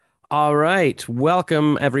All right.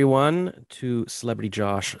 Welcome everyone to Celebrity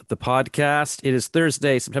Josh, the podcast. It is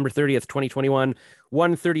Thursday, September 30th, 2021,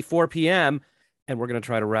 1:34 p.m. And we're going to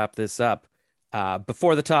try to wrap this up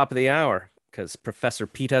before the top of the hour because Professor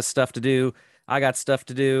Pete has stuff to do. I got stuff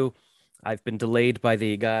to do. I've been delayed by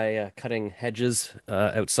the guy cutting hedges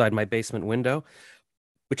outside my basement window,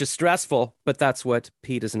 which is stressful, but that's what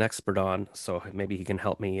Pete is an expert on. So maybe he can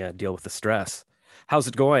help me deal with the stress. How's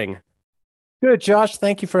it going? Good, Josh.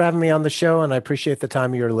 Thank you for having me on the show, and I appreciate the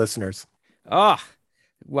time of your listeners. Ah,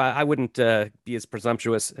 well, I wouldn't be as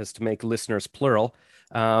presumptuous as to make listeners plural,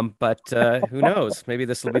 but who knows? Maybe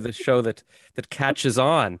this will be the show that catches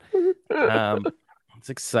on. Um,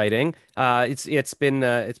 it's exciting. It's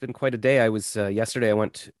been quite a day. I was yesterday. I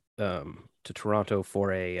went to Toronto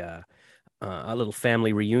for a little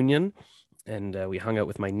family reunion, and we hung out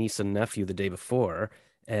with my niece and nephew the day before,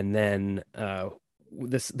 and then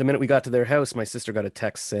the minute we got to their house, my sister got a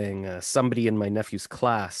text saying somebody in my nephew's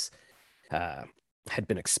class uh, had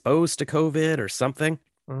been exposed to COVID or something.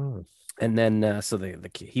 Mm. And then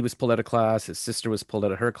he was pulled out of class, his sister was pulled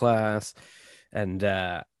out of her class, and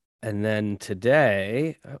then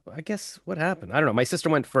today, I guess what happened? I don't know. My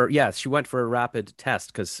sister went for she went for a rapid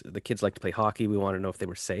test because the kids like to play hockey. We wanted to know if they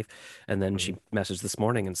were safe, and then she messaged this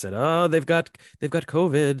morning and said, "Oh, they've got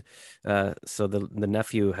COVID." So the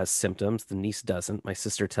nephew has symptoms, the niece doesn't. My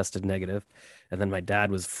sister tested negative, and then my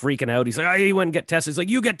dad was freaking out. He's like, "Oh, you went and get tested." He's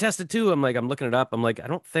like, "You get tested too." I'm like, I'm looking it up. I'm like, I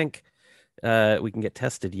don't think we can get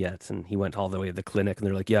tested yet. And he went all the way to the clinic, and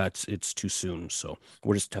they're like, "Yeah, it's too soon. So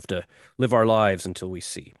we'll just have to live our lives until we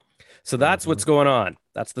see." So that's Mhm. what's going on.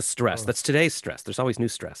 That's the stress. Mm. That's today's stress. There's always new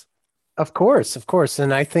stress. Of course, of course.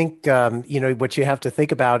 And I think, what you have to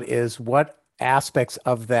think about is what aspects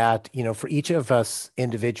of that, for each of us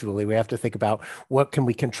individually, we have to think about what can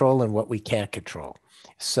we control and what we can't control.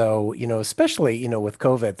 So, especially, with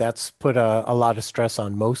COVID, that's put a lot of stress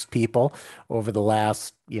on most people over the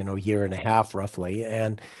last, year and a half roughly.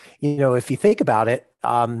 And, if you think about it,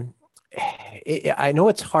 I know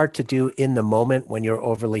it's hard to do in the moment when you're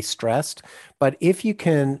overly stressed, but if you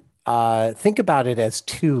can think about it as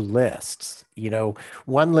two lists,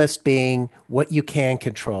 one list being what you can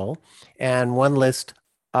control, and one list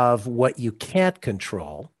of what you can't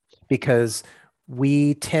control, because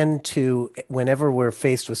we tend to, whenever we're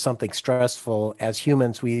faced with something stressful as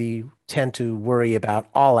humans, we tend to worry about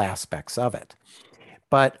all aspects of it.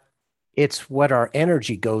 But it's what our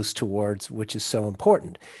energy goes towards, which is so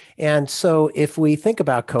important. And so if we think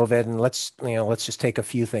about COVID, and let's just take a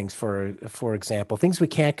few things for example, things we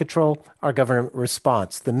can't control, our government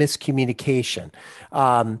response, the miscommunication.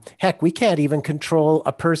 Heck, we can't even control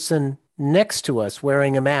a person next to us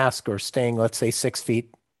wearing a mask or staying, let's say, 6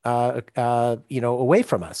 feet away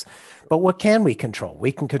from us. But what can we control?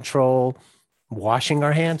 We can control washing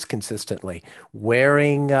our hands consistently,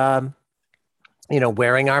 wearing our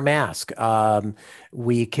mask.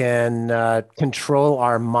 We can control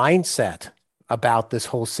our mindset about this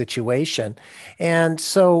whole situation. And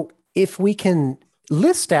so if we can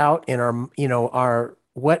list out in our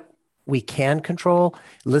what we can control,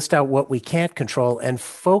 list out what we can't control, and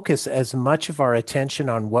focus as much of our attention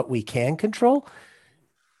on what we can control,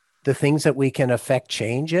 the things that we can affect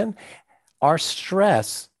change in, our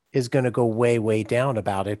stress is going to go way, way down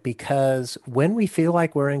about it, because when we feel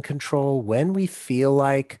like we're in control, when we feel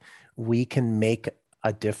like we can make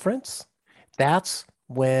a difference, that's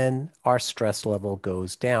when our stress level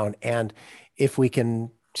goes down. And if we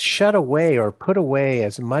can shut away or put away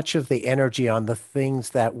as much of the energy on the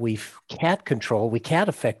things that we can't control, we can't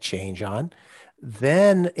affect change on,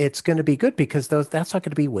 then it's going to be good, because that's not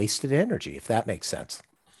going to be wasted energy, if that makes sense.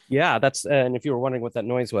 Yeah, that's and if you were wondering what that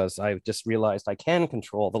noise was, I just realized I can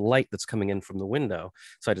control the light that's coming in from the window.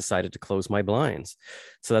 So I decided to close my blinds.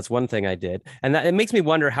 So that's one thing I did. And that it makes me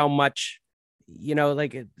wonder how much,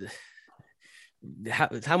 like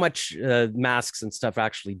how much masks and stuff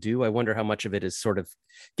actually do. I wonder how much of it is sort of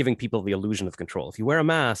giving people the illusion of control. If you wear a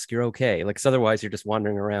mask, you're okay. Like, 'cause otherwise, you're just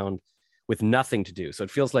wandering around with nothing to do. So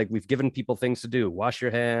it feels like we've given people things to do: wash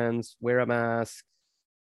your hands, wear a mask.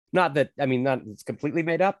 Not that I mean, not it's completely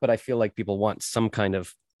made up, but I feel like people want some kind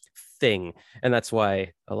of thing, and that's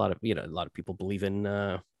why a lot of people believe in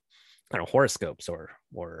I don't know, horoscopes or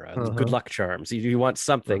good Mhm, luck charms. You want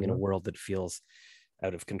something in a mhm. world that feels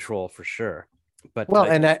out of control for sure. But Well,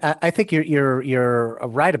 and I think you're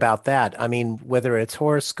right about that. I mean, whether it's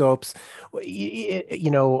horoscopes,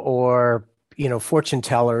 or fortune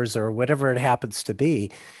tellers or whatever it happens to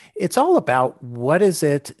be, it's all about what is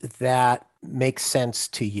it that makes sense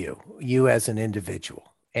to you as an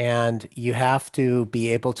individual, and you have to be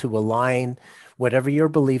able to align whatever your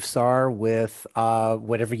beliefs are with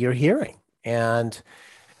whatever you're hearing. And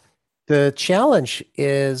the challenge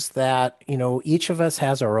is that, each of us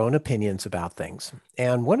has our own opinions about things.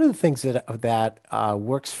 And one of the things that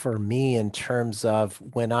works for me in terms of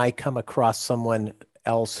when I come across someone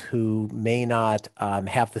else who may not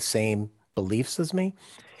have the same beliefs as me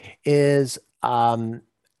is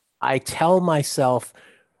I tell myself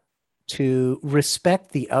to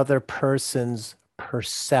respect the other person's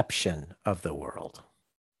perception of the world.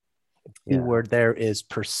 The Yeah. word there is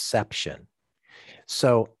perception.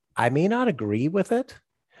 So I may not agree with it.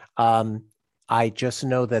 Um, I just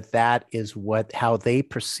know that that is how they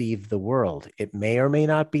perceive the world. It may or may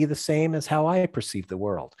not be the same as how I perceive the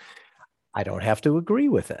world. I don't have to agree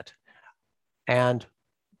with it. And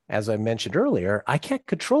as I mentioned earlier, I can't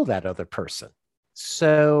control that other person.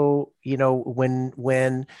 So,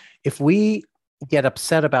 when if we get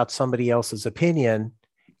upset about somebody else's opinion,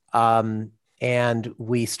 um, and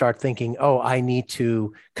we start thinking, oh, I need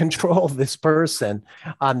to control this person,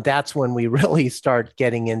 that's when we really start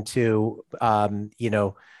getting into,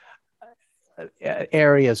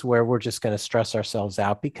 areas where we're just going to stress ourselves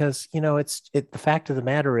out because, the fact of the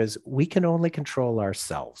matter is we can only control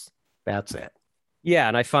ourselves. That's it. Yeah,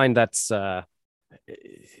 and I find that's a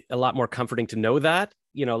lot more comforting to know that.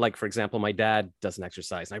 Like for example, my dad doesn't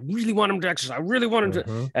exercise, and I really want him to exercise. I really want him to,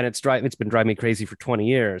 Mhm. and it's been driving me crazy for 20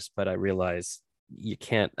 years. But I realize you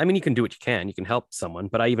can't. I mean, you can do what you can. You can help someone.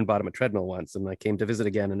 But I even bought him a treadmill once, and I came to visit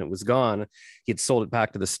again, and it was gone. He had sold it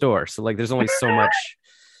back to the store. So like, there's only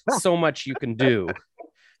so much you can do.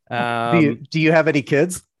 Do you Um, do you have any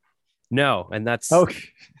kids? no, and Okay.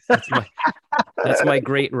 that's my that's my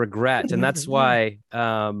great regret, and that's why.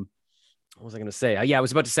 What was I going to say? Yeah, I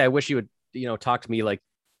was about to say I wish you would talk to me like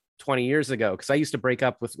 20 years ago, because I used to break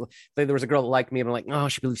up with, there was a girl that liked me and I'm like, oh,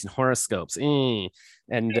 she believes in horoscopes. And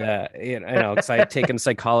because I had taken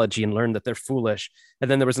psychology and learned that they're foolish. And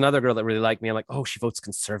then there was another girl that really liked me. I'm like, oh, she votes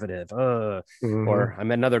conservative. Mhm. Or I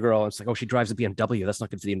met another girl and it's like, oh, she drives a BMW, that's not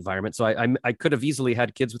good for the environment. So I could have easily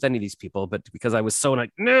had kids with any of these people, but because I was so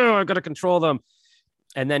like, no, I've got to control them.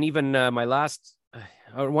 And then even my last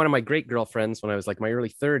one of my great girlfriends when I was like my early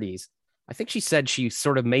 30s, I think she said she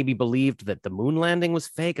sort of maybe believed that the moon landing was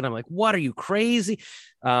fake. And I'm like, what, are you crazy?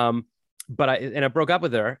 But I broke up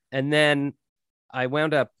with her. And then I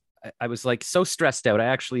wound up, I was like so stressed out. I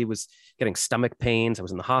actually was getting stomach pains. I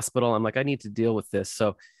was in the hospital. I'm like, I need to deal with this.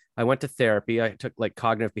 So I went to therapy. I took like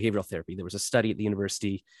cognitive behavioral therapy. There was a study at the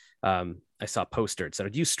university. I saw a poster. It said,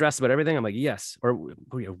 do you stress about everything? I'm like, yes. Or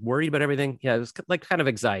were you worried about everything? Yeah, it was like kind of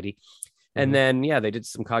anxiety. And Mhm. then, yeah, they did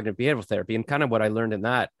some cognitive behavioral therapy. And kind of what I learned in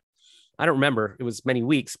that, I don't remember. It was many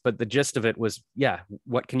weeks, but the gist of it was, yeah,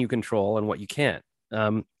 what can you control and what you can't.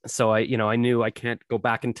 So I knew I can't go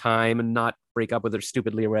back in time and not break up with her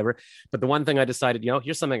stupidly or whatever. But the one thing I decided,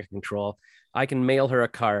 here's something I can control. I can mail her a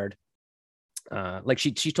card. Like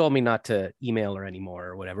she told me not to email her anymore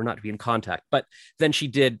or whatever, not to be in contact. But then she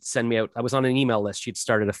did send me out. I was on an email list. She'd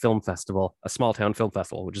started a film festival, a small town film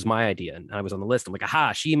festival, which is my idea. And I was on the list. I'm like,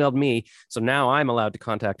 aha, she emailed me. So now I'm allowed to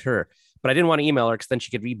contact her. But I didn't want to email her because then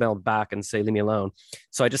she could email back and say, leave me alone.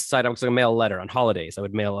 So I just decided I was going to mail a letter on holidays. I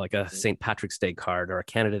would mail like a St. Patrick's Day card or a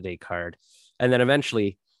Canada Day card. And then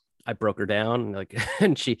eventually I broke her down, like,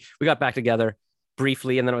 and we got back together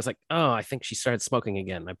briefly, and then I was like, oh, I think she started smoking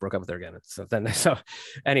again. I broke up with her again. So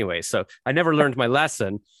anyway, so I never learned my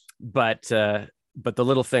lesson, but the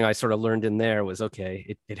little thing I sort of learned in there was,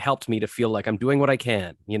 okay, it helped me to feel like I'm doing what I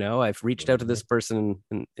can. I've reached out to this person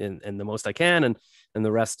in the most I can, and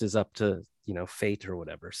the rest is up to fate or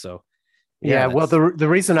whatever. So yeah, Yeah, well, that's the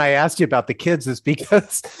reason I asked you about the kids is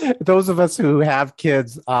because those of us who have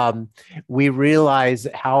kids, we realize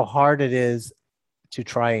how hard it is to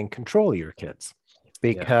try and control your kids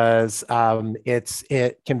yeah, because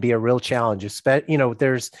it can be a real challenge.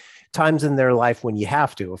 There's times in their life when you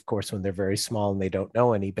have to, of course, when they're very small and they don't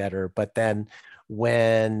know any better. But then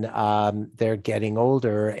when they're getting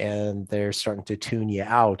older and they're starting to tune you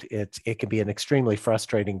out, it can be an extremely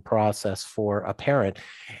frustrating process for a parent.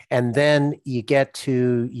 And then you get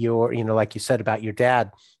to like you said about your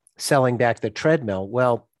dad selling back the treadmill.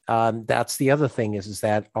 Well, that's the other thing is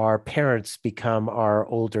that our parents become our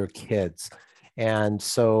older kids. And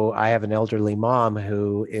so I have an elderly mom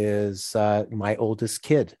who is my oldest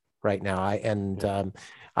kid right now.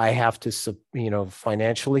 I have to,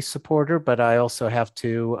 financially support her, but I also have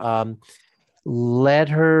to let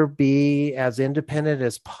her be as independent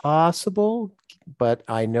as possible. But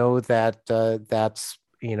I know that that's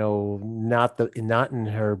not in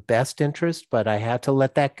her best interest. But I had to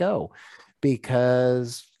let that go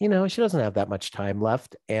because she doesn't have that much time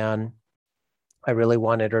left, and I really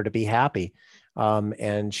wanted her to be happy.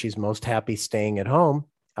 And she's most happy staying at home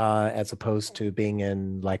as opposed to being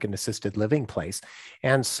in like an assisted living place.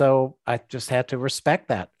 And so I just had to respect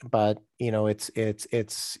that. But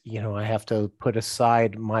I have to put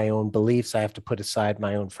aside my own beliefs. I have to put aside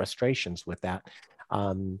my own frustrations with that,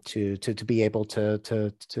 to be able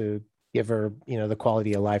to give her, the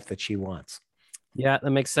quality of life that she wants. Yeah,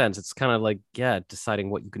 that makes sense. It's kind of like, yeah, deciding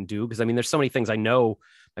what you can do. Because I mean, there's so many things I know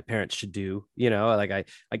my parents should do. Like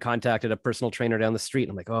I contacted a personal trainer down the street.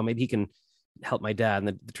 And I'm like, oh, maybe he can help my dad.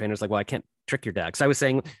 And the trainer's like, well, I can't trick your dad. Because I was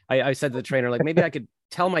saying, I said to the trainer, like, maybe I could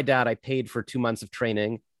tell my dad I paid for 2 months of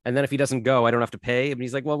training. And then if he doesn't go, I don't have to pay. And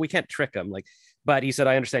he's like, well, we can't trick him. Like, but he said,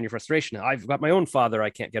 I understand your frustration. I've got my own father. I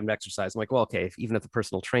can't get him to exercise. I'm like, well, okay, even if the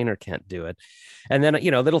personal trainer can't do it. And then,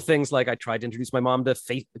 little things like I tried to introduce my mom to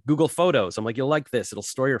Google Photos. I'm like, you'll like this. It'll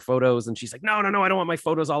store your photos. And she's like, no, no, no, I don't want my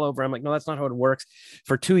photos all over. I'm like, no, that's not how it works.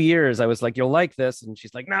 For 2 years, I was like, you'll like this. And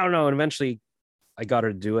she's like, no, no. And eventually I got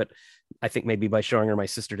her to do it. I think maybe by showing her my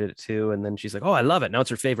sister did it too. And then she's like, oh, I love it. Now it's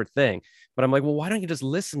her favorite thing. But I'm like, well, why don't you just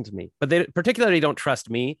listen to me? But they particularly don't trust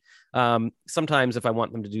me. Sometimes if I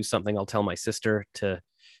want them to do something, I'll tell my sister to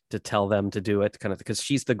tell them to do it, kind of, because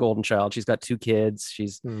she's the golden child. She's got 2 kids.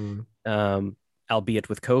 She's albeit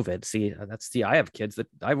with COVID. See, I have kids that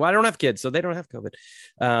I don't have kids, so they don't have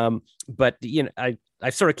COVID. But I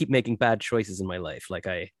sort of keep making bad choices in my life. Like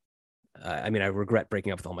I mean, I regret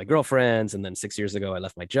breaking up with all my girlfriends. And then 6 years ago, I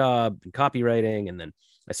left my job in copywriting. And then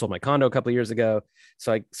I sold my condo a couple of years ago.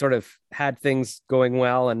 So I sort of had things going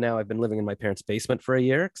well. And now I've been living in my parents' basement for a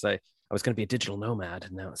year because I was going to be a digital nomad.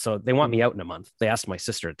 And now, so they want me out in a month. They asked my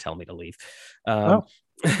sister to tell me to leave.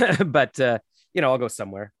 But, I'll go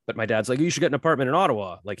somewhere. But my dad's like, you should get an apartment in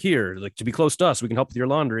Ottawa, like here, like to be close to us. We can help with your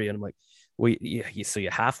laundry. And I'm like, well, so you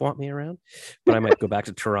half want me around, but I might go back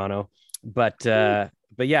to Toronto.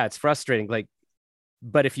 But yeah, it's frustrating. Like,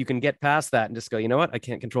 but if you can get past that and just go, you know what, I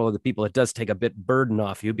can't control other people. It does take a bit burden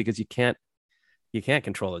off you because you can't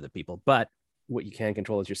control other people. But what you can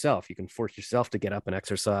control is yourself. You can force yourself to get up and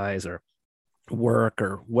exercise or work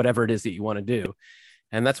or whatever it is that you want to do.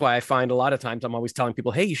 And that's why I find a lot of times I'm always telling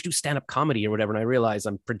people, hey, you should do stand-up comedy or whatever. And I realize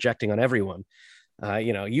I'm projecting on everyone.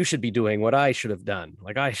 You should be doing what I should have done.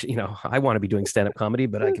 Like I want to be doing stand-up comedy,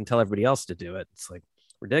 but I can tell everybody else to do it. It's like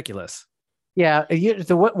ridiculous. Yeah,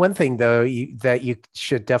 the one thing though that you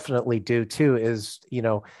should definitely do too is,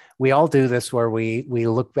 we all do this where we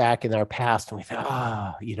look back in our past and we think,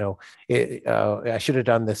 I should have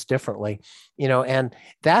done this differently, and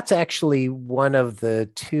that's actually one of the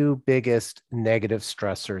two biggest negative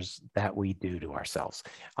stressors that we do to ourselves.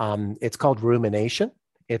 It's called rumination.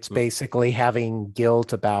 It's basically having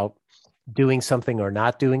guilt about doing something or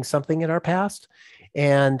not doing something in our past.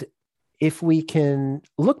 And if we can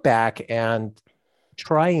look back and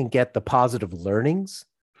try and get the positive learnings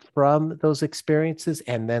from those experiences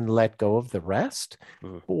and then let go of the rest,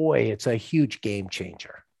 boy, it's a huge game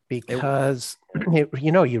changer because,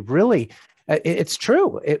 you really, it's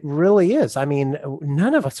true. It really is. I mean,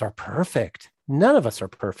 none of us are perfect. None of us are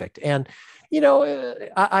perfect. And,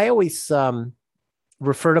 I always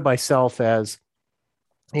refer to myself as,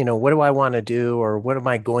 what do I want to do or what am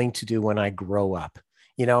I going to do when I grow up?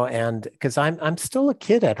 And because I'm still a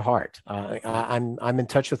kid at heart, I'm in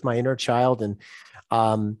touch with my inner child, and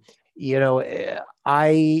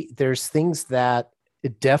there's things that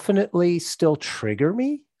definitely still trigger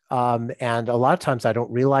me, and a lot of times I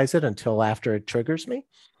don't realize it until after it triggers me,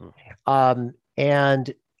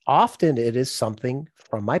 and often it is something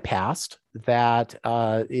from my past that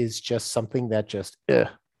is just something that just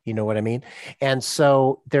you know what I mean, and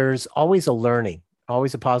so there's always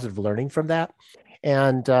always a positive learning from that.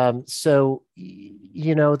 And so,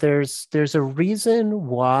 there's a reason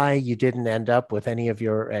why you didn't end up with any of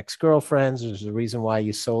your ex-girlfriends. There's a reason why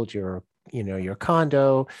you sold your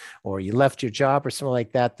condo or you left your job or something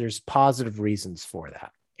like that. There's positive reasons for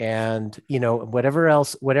that. And, whatever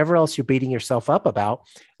else you're beating yourself up about,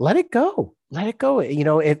 let it go. Let it go.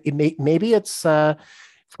 Maybe it's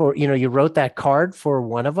you wrote that card for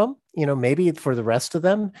one of them, maybe for the rest of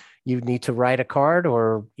them, you need to write a card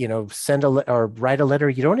or, or write a letter.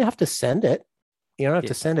 You don't have to send it. You don't have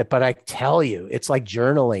to send it, but I tell you, it's like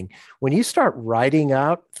journaling. When you start writing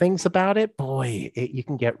out things about it, boy, you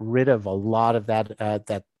can get rid of a lot of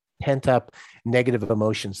that pent up negative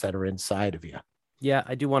emotions that are inside of you. Yeah,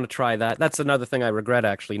 I do want to try that. That's another thing I regret,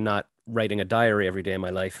 actually, not writing a diary every day of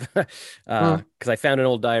my life. Because I found an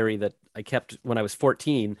old diary that I kept when I was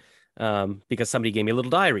 14, because somebody gave me a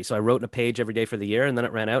little diary. So I wrote in a page every day for the year, and then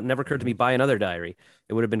it ran out. It never occurred to me buy another diary.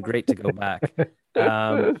 It would have been great to go back.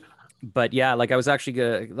 But yeah, like I was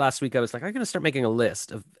actually last week, I was like, I'm gonna start making a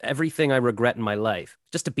list of everything I regret in my life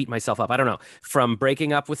just to beat myself up. I don't know, from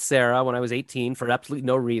breaking up with Sarah when I was 18 for absolutely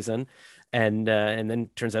no reason. And then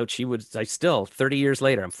turns out she was I still 30 years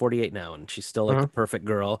later, I'm 48 now, and she's still like the Mhm. perfect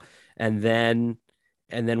girl. And then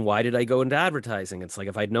and then why did I go into advertising? It's like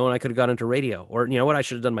if I'd known I could have gone into radio, or you know what, I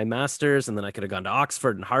should have done my master's and then I could have gone to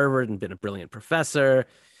Oxford and Harvard and been a brilliant professor.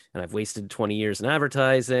 And I've wasted 20 years in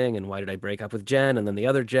advertising. And why did I break up with Jen and then the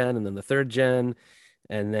other Jen and then the third Jen?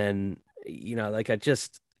 And then, like I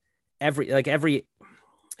just every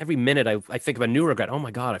minute I think of a new regret. Oh my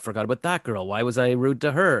God, I forgot about that girl. Why was I rude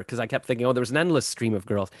to her? Because I kept thinking, oh, there was an endless stream of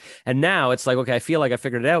girls. And now it's like, okay, I feel like I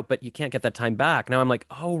figured it out, but you can't get that time back. Now I'm like,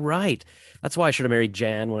 oh, right. That's why I should have married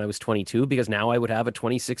Jan when I was 22, because now I would have a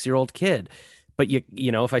 26-year-old kid. But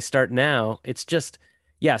if I start now, it's just,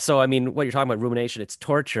 yeah. So, I mean, what you're talking about, rumination, it's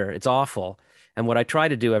torture. It's awful. And what I try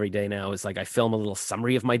to do every day now is like I film a little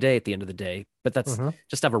summary of my day at the end of the day, but that's Mhm.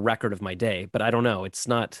 just have a record of my day. But I don't know. It's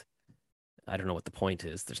not, I don't know what the point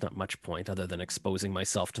is. There's not much point other than exposing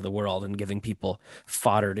myself to the world and giving people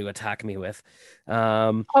fodder to attack me with.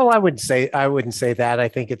 Um, Oh, I wouldn't say that. I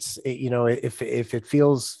think it's, if it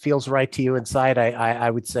feels right to you inside, I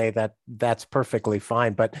would say that that's perfectly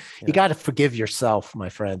fine. But you yeah, got to forgive yourself, my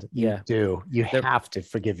friend. You yeah. do. You There, have to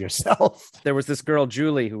forgive yourself. there was this girl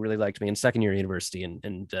Julie who really liked me in second year university,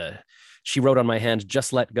 and she wrote on my hand,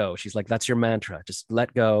 "Just let go." She's like, "That's your mantra. Just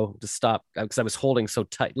let go. Just stop." Because I was holding so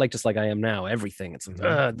tight, like just like I am now. Everything. It's like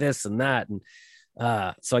Mhm. this and that, and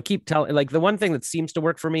so I keep telling. Like the one thing that seems to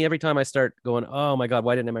work for me every time I start going, "Oh my God,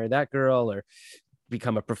 why didn't I marry that girl?" or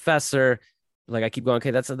become a professor. Like I keep going,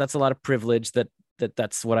 okay, that's a lot of privilege.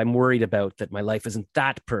 That's what I'm worried about. That my life isn't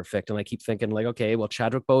that perfect, and I keep thinking like, okay, well,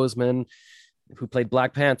 Chadwick Boseman, who played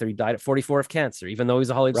Black Panther, he died at 44 of cancer, even though he's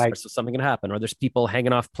a Hollywood star. Right. So something can happen. Or there's people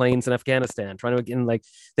hanging off planes in Afghanistan trying to, again, like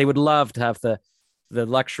they would love to have the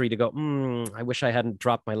luxury to go, I wish I hadn't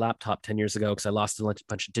dropped my laptop 10 years ago because I lost a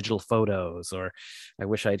bunch of digital photos, or I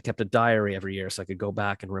wish I had kept a diary every year so I could go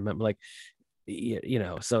back and remember. Like,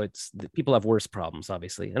 so it's people have worse problems,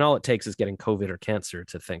 obviously. And all it takes is getting COVID or cancer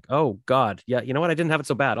to think, oh, God, yeah, you know what? I didn't have it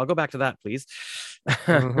so bad. I'll go back to that, please.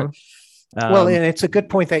 Mhm. Well, um, and it's a good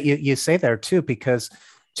point that you say there too, because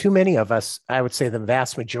too many of us, I would say the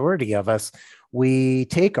vast majority of us, we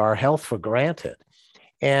take our health for granted.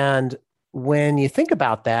 And when you think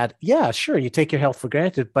about that, yeah, sure, you take your health for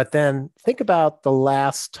granted, but then think about the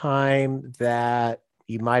last time that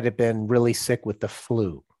you might have been really sick with the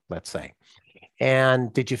flu, let's say.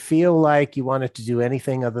 And did you feel like you wanted to do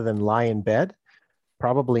anything other than lie in bed?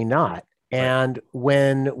 Probably not. right. And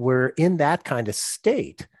when we're in that kind of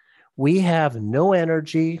state, we have no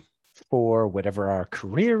energy for whatever our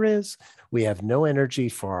career is. We have no energy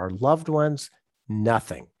for our loved ones,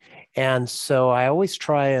 nothing. And so I always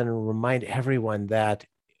try and remind everyone that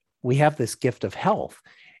we have this gift of health.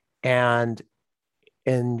 And,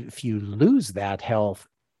 and if you lose that health,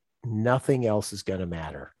 nothing else is going to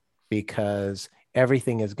matter because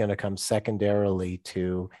everything is going to come secondarily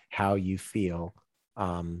to how you feel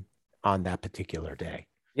um, on that particular day.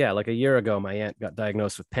 Yeah, like a year ago, my aunt got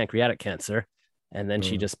diagnosed with pancreatic cancer, and then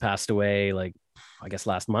she Mm, just passed away, like I guess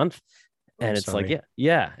last month. I'm And it's like, sorry. yeah,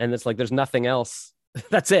 yeah, and it's like there's nothing else.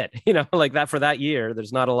 That's it, like that for that year.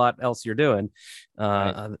 There's not a lot else you're doing,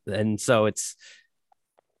 Right. and so it's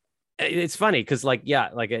funny because like yeah,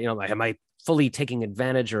 like like, am I fully taking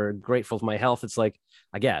advantage or grateful for my health? It's like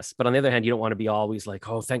I guess, but on the other hand, you don't want to be always like,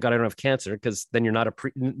 oh, thank God I don't have cancer, because then you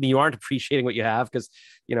aren't appreciating what you have, because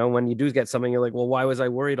when you do get something, you're like, well, why was I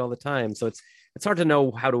worried all the time? So it's hard to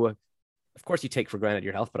know how to. Of course, you take for granted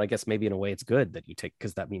your health, but I guess maybe in a way it's good that you take,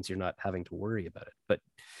 because that means you're not having to worry about it. But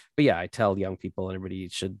yeah, I tell young people and everybody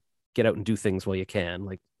should get out and do things while you can,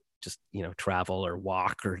 like just travel or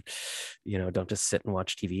walk, or don't just sit and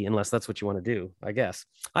watch TV unless that's what you want to do. I guess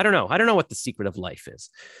I don't know what the secret of life is,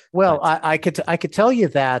 Well, but I could tell you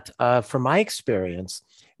that from my experience,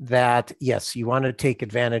 that yes, you want to take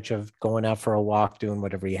advantage of going out for a walk, doing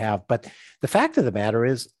whatever you have. But the fact of the matter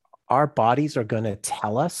is, our bodies are going to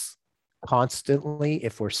tell us constantly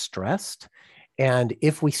if we're stressed. And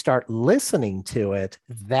if we start listening to it,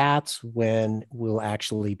 that's when we'll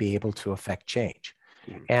actually be able to affect change.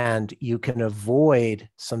 And you can avoid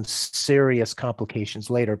some serious complications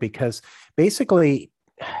later because basically,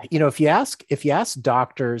 if you ask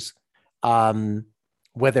doctors um,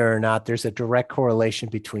 whether or not there's a direct correlation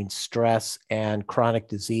between stress and chronic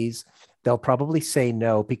disease, they'll probably say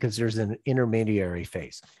no because there's an intermediary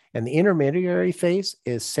phase. And the intermediary phase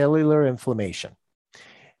is cellular inflammation.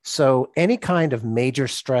 So, any kind of major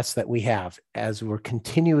stress that we have, as we're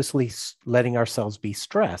continuously letting ourselves be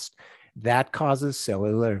stressed, That causes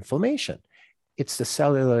cellular inflammation. It's the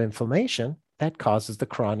cellular inflammation that causes the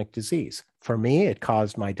chronic disease. For me, it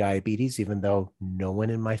caused my diabetes, even though no one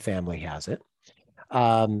in my family has it.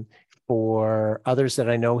 Um, for others that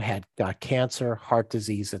I know had got cancer, heart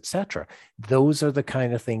disease, etc. Those are the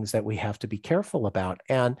kind of things that we have to be careful about.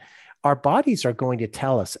 And our bodies are going to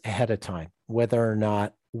tell us ahead of time whether or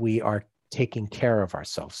not we are taking care of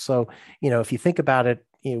ourselves. So, if you think about it,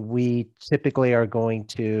 we typically are going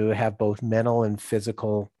to have both mental and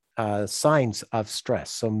physical signs of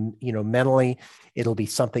stress. So, mentally, it'll be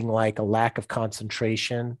something like a lack of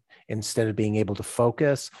concentration instead of being able to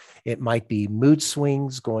focus. It might be mood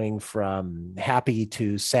swings going from happy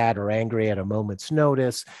to sad or angry at a moment's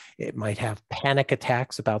notice. It might have panic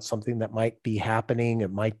attacks about something that might be happening.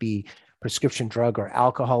 It might be prescription drug or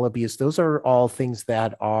alcohol abuse. Those are all things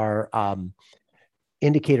that are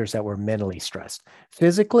indicators that we're mentally stressed.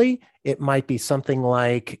 Physically, it might be something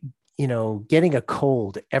like, getting a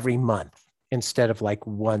cold every month instead of like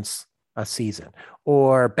once a season,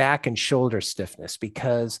 or back and shoulder stiffness,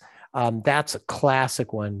 because that's a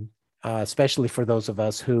classic one, especially for those of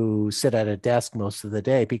us who sit at a desk most of the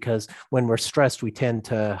day, because when we're stressed, we tend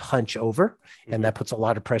to hunch over, and that puts a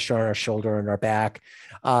lot of pressure on our shoulder and our back.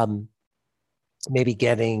 Maybe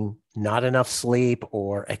getting not enough sleep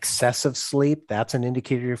or excessive sleep, that's an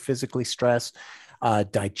indicator you're physically stressed.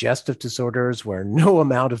 Digestive disorders where no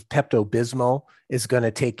amount of Pepto-Bismol is going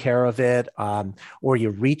to take care of it, or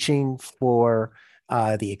you're reaching for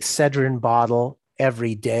the Excedrin bottle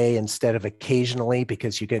every day instead of occasionally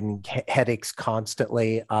because you're getting headaches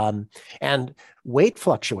constantly, and weight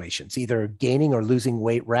fluctuations, either gaining or losing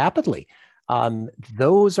weight rapidly.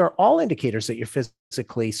 Those are all indicators that you're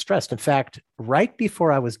physically stressed. In fact, right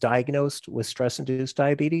before I was diagnosed with stress-induced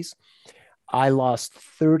diabetes, I lost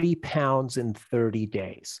 30 pounds in 30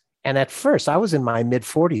 days. And at first, I was in my mid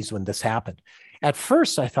 40s when this happened. At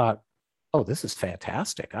first, I thought, oh, this is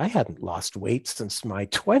fantastic. I hadn't lost weight since my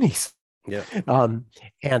 20s. Yeah.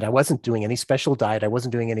 And I wasn't doing any special diet. I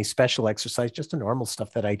wasn't doing any special exercise, just the normal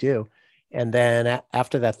stuff that I do. And then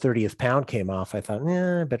after that 30th pound came off, I thought,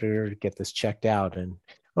 I better get this checked out. And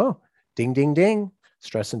oh, ding, ding, ding,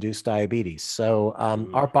 stress-induced diabetes. So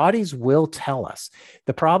our bodies will tell us.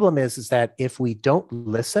 The problem is that if we don't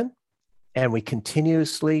listen and we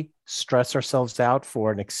continuously stress ourselves out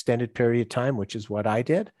for an extended period of time, which is what I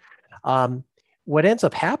did, what ends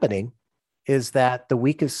up happening is that the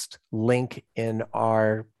weakest link in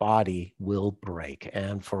our body will break.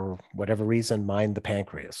 And for whatever reason, mine, the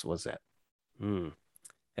pancreas, was it. And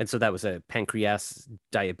so that was a pancreas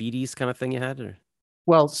diabetes kind of thing you had? Or?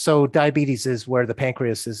 Well, so diabetes is where the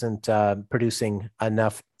pancreas isn't producing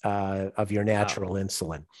enough of your natural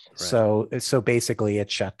insulin. Right. So basically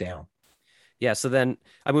it's shut down. Yeah. So then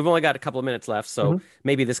we've only got a couple of minutes left. So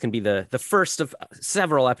maybe this can be the first of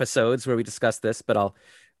several episodes where we discuss this, but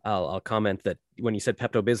I'll comment that when you said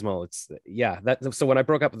Pepto-Bismol, so when I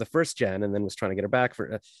broke up with the first gen and then was trying to get her back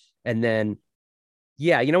and then,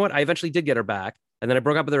 you know what? I eventually did get her back, and then I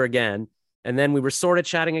broke up with her again. And then we were sort of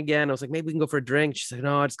chatting again. I was like, maybe we can go for a drink. She said,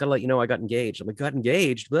 no, I just got to let you know I got engaged. I'm like, got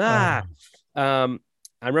engaged? Blah. I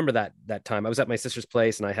remember that time I was at my sister's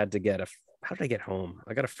place and I had to how did I get home?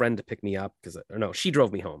 I got a friend to pick me up she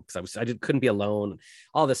drove me home because couldn't be alone,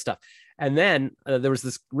 all this stuff. And then there was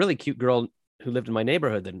this really cute girl who lived in my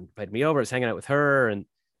neighborhood that invited me over. I was hanging out with her and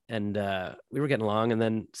we were getting along. And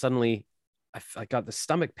then suddenly I got the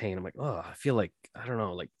stomach pain. I'm like, oh, I feel like, I don't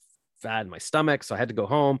know, like fat in my stomach. So I had to go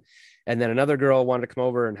home. And then another girl wanted to come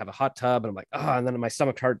over and have a hot tub. And I'm like, oh, and then my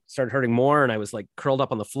stomach started hurting more. And I was like curled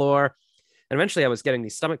up on the floor. And eventually I was getting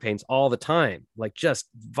these stomach pains all the time, like just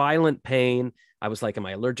violent pain. I was like, am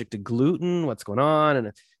I allergic to gluten? What's going on?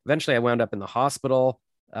 And eventually I wound up in the hospital.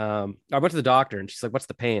 I went to the doctor and she's like, what's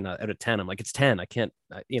the pain out of 10? I'm like, it's 10. I can't,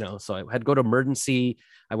 so I had to go to emergency.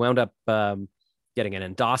 I wound up getting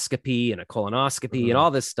an endoscopy and a colonoscopy and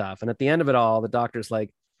all this stuff. And at the end of it all, the doctor's like,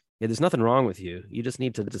 yeah, there's nothing wrong with you. You just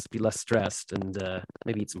need to just be less stressed and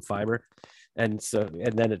maybe eat some fiber. And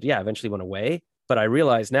then it eventually went away. But I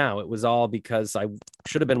realize now it was all because I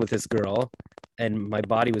should have been with this girl and my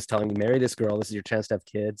body was telling me, marry this girl. This is your chance to have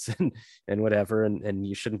kids and whatever. And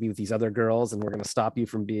you shouldn't be with these other girls. And we're going to stop you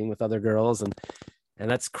from being with other girls. And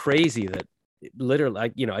that's crazy that literally, I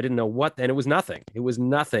didn't know what, and it was nothing. It was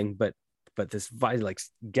nothing, but this like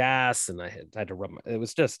gas, and I had to rub it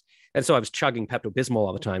was just, and so I was chugging Pepto-Bismol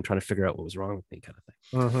all the time, trying to figure out what was wrong with me, kind of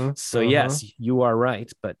thing. So yes, you are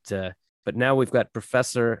right. But now we've got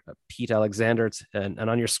Professor Pete Alexander, and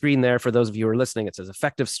on your screen there, for those of you who are listening, it says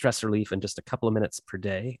effective stress relief in just a couple of minutes per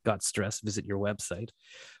day. Got stress? Visit your website.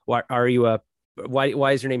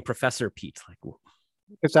 Why is your name Professor Pete? Like,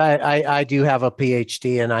 Because I do have a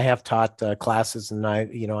PhD and I have taught classes, and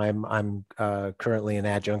I'm currently an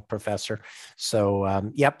adjunct professor.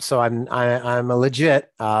 So yep, so I'm a legit.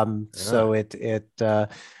 Ah. So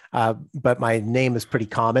but my name is pretty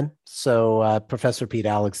common. So Professor Pete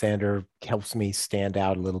Alexander helps me stand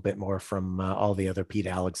out a little bit more from all the other Pete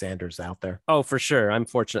Alexanders out there. Oh, for sure. I'm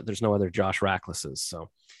fortunate there's no other Josh Racklesses. So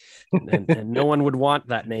and no one would want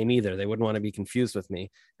that name either. They wouldn't want to be confused with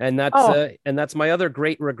me. Oh, And that's my other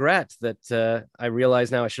great regret that I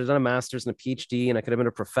realize now I should have done a master's and a PhD and I could have been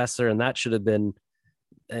a professor and that should have been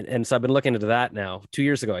and so I've been looking into that now. 2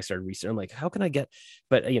 years ago, I started research. I'm like, how can I get?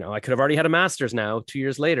 But I could have already had a master's now. 2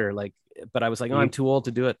 years later, but I was like, oh, I'm you too old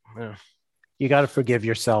to do it. you got to forgive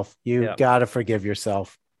yourself. You Yeah, got to forgive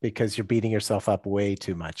yourself because you're beating yourself up way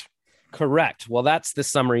too much. correct. Well, that's the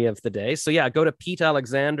summary of the day. So yeah, go to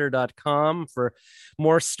petealexander.com for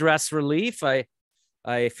more stress relief.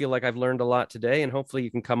 I feel like I've learned a lot today, and hopefully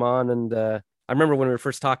you can come on and. I remember when we were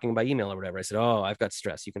first talking by email or whatever. I said, "Oh, I've got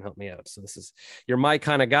stress. You can help me out." So you're my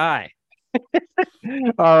kind of guy.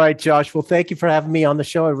 All right, Josh. Well, thank you for having me on the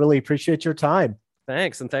show. I really appreciate your time.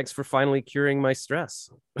 Thanks, and thanks for finally curing my stress.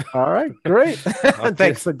 All right, great. Talk to you.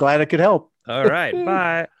 Thanks. I'm glad I could help. All right,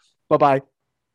 bye. Bye bye.